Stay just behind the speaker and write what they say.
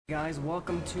Guys,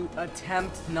 welcome to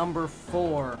attempt number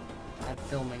 4 at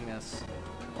filming this.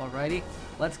 Alrighty,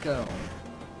 let's go.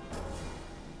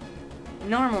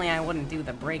 Normally I wouldn't do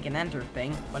the break and enter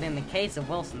thing, but in the case of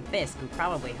Wilson Fisk, who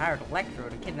probably hired Electro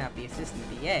to kidnap the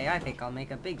assistant DA, I think I'll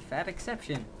make a big fat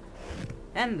exception.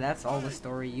 And that's all the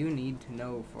story you need to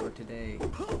know for today.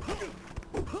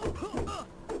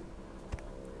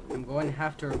 I'm going to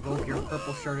have to revoke your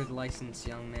purple-shirted license,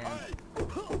 young man.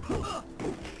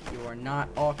 You are not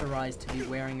authorized to be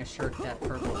wearing a shirt that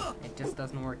purple. It just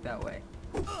doesn't work that way.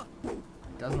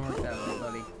 It doesn't work that way,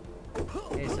 buddy.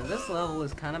 Okay, so this level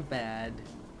is kind of bad.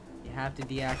 You have to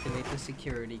deactivate the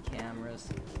security cameras.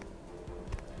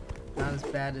 Not as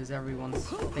bad as everyone's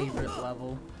favorite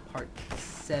level, Part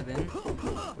 7,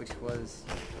 which was...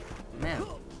 Man,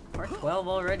 Part 12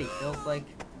 already. Feels like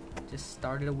just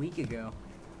started a week ago.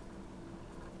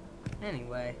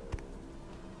 Anyway.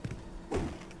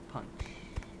 Punch.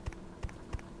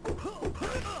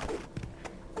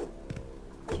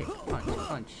 Kick, punch,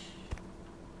 punch.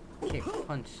 Kick,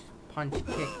 punch, punch,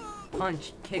 kick,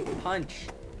 punch, kick, punch.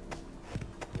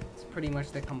 It's pretty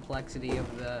much the complexity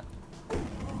of the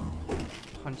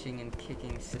punching and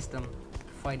kicking system,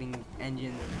 fighting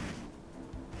engine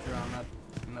drama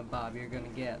bob you're gonna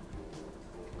get.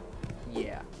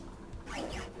 Yeah.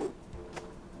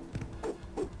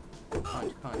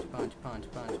 Punch, punch, punch, punch,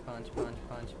 punch, punch, punch,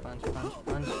 punch, punch, punch,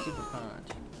 punch, super punch.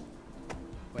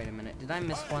 Wait a minute, did I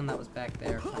miss one that was back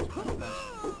there? Punch, punch, punch.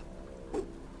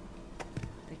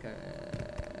 I think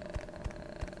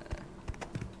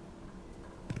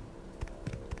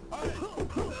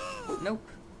Nope.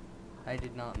 I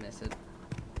did not miss it.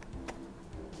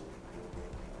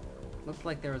 Looked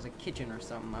like there was a kitchen or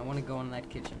something. I want to go in that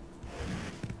kitchen.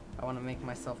 I want to make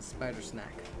myself a spider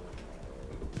snack.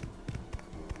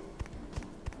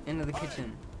 Into the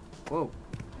kitchen. Whoa.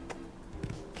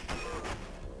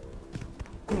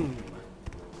 Boom.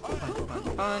 Punch,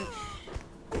 punch, punch.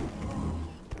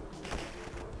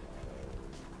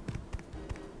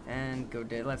 And go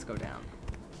down. Let's go down.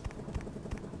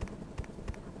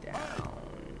 Down.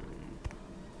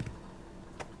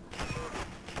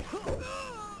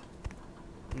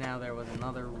 Now there was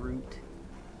another route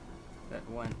that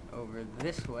went over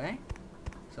this way.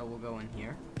 So we'll go in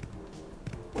here.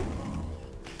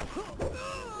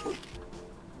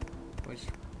 Which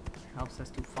helps us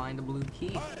to find a blue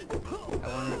key. I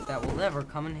wonder if that will ever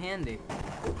come in handy.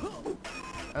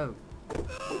 Oh.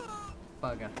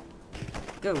 Bugger.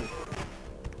 Go!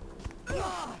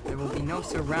 There will be no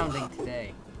surrounding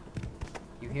today.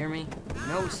 You hear me?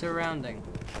 No surrounding.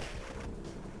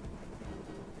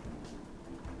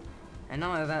 And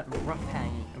none of that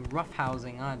rough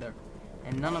housing either.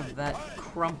 And none of that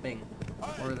crumping.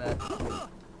 Or that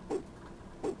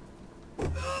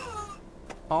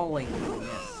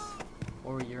ballingness,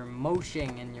 or your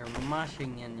moshing and your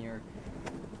mushing and your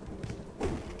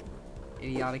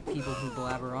idiotic people who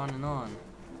blabber on and on.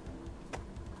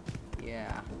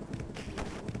 Yeah.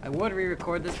 I would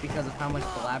re-record this because of how much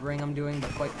blabbering I'm doing,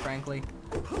 but quite frankly,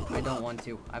 I don't want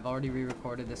to. I've already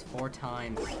re-recorded this 4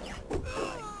 times.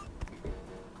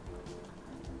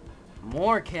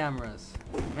 More cameras!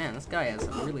 Man, this guy has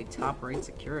some really top-rate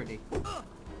security.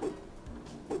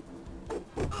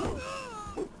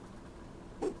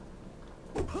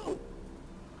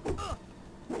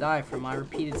 Die from my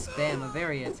repeated spam of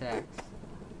area attacks.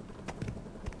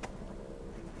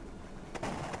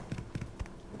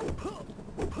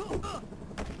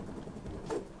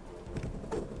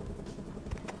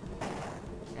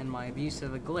 And my abuse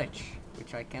of a glitch,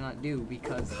 which I cannot do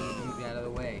because he moved out of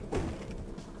the way.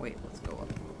 Wait, let's go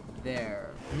up there.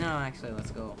 No, actually,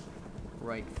 let's go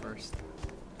right first.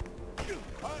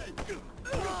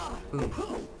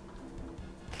 Boom.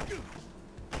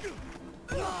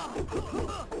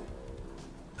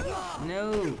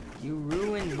 No, you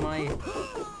ruined my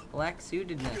black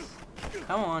suitedness.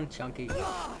 Come on, Chunky.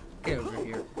 Get over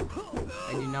here.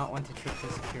 I do not want to trip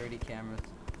the security cameras.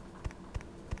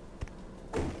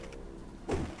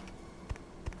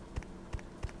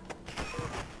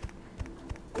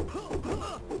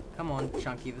 Come on,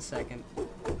 Chunky the second.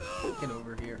 Get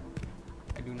over here.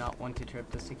 I do not want to trip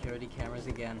the security cameras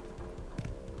again.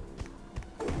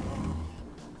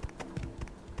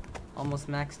 Almost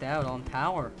maxed out on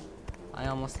power. I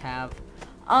almost have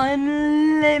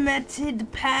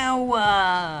unlimited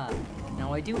power.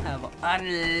 Now I do have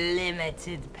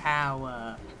unlimited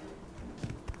power.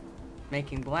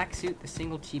 Making Black Suit the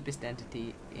single cheapest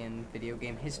entity in video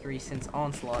game history since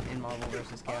Onslaught in Marvel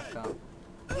vs. Capcom.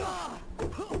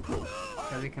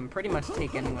 Because it can pretty much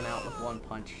take anyone out with one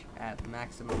punch at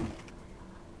maximum.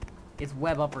 Its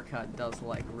web uppercut does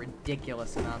like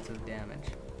ridiculous amounts of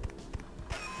damage.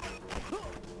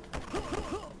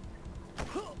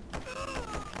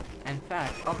 In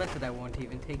fact, I'll bet that I won't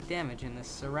even take damage in this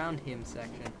surround him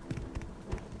section.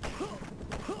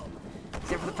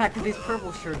 Except for the fact that these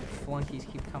purple shirt flunkies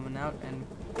keep coming out and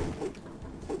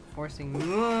forcing me.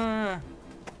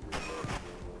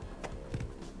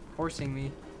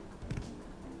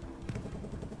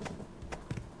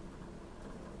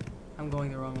 I'm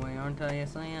going the wrong way, aren't I?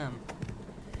 Yes, I am.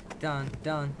 Dun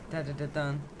dun dun dun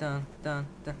dun dun dun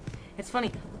dun. It's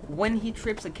funny, when he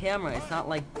trips a camera, it's not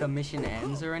like the mission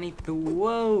ends or anything.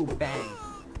 Whoa, bang.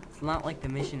 It's not like the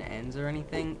mission ends or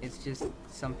anything, it's just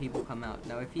some people come out.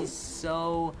 Now, if he's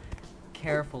so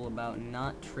careful about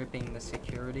not tripping the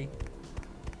security,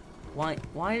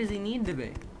 why does he need to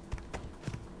be?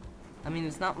 I mean,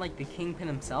 it's not like the Kingpin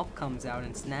himself comes out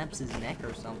and snaps his neck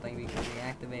or something because he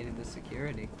activated the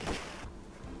security.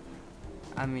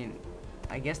 I mean,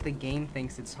 I guess the game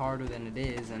thinks it's harder than it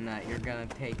is and that you're gonna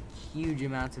take huge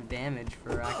amounts of damage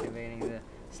for activating the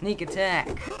sneak attack.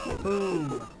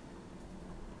 Boom.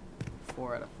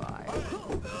 4 out of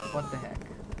 5. What the heck?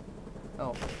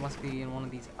 Oh, must be in one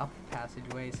of these up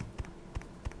passageways.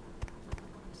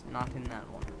 It's not in that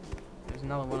one. There's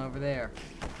another one over there.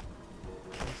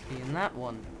 Must be in that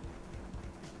one.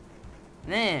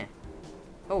 Nah.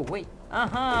 Oh, wait.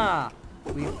 Aha!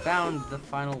 We found the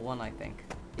final one, I think.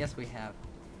 Yes, we have.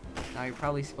 Now, you're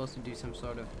probably supposed to do some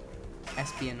sort of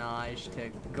espionage to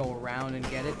go around and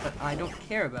get it, but I don't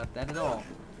care about that at all.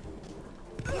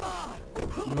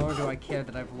 Nor do I care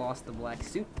that I've lost the black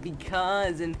suit,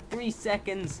 because in 3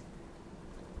 seconds,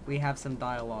 we have some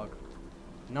dialogue.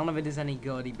 None of it is any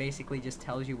good. He basically just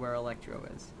tells you where Electro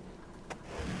is.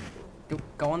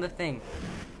 Go on the thing.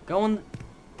 Go on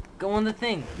the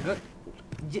thing.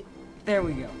 There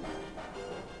we go.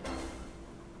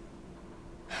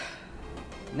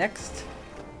 Next,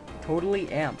 Totally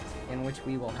Amped, in which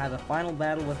we will have a final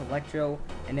battle with Electro,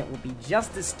 and it will be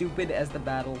just as stupid as the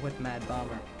battle with Mad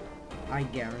Bomber. I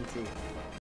guarantee.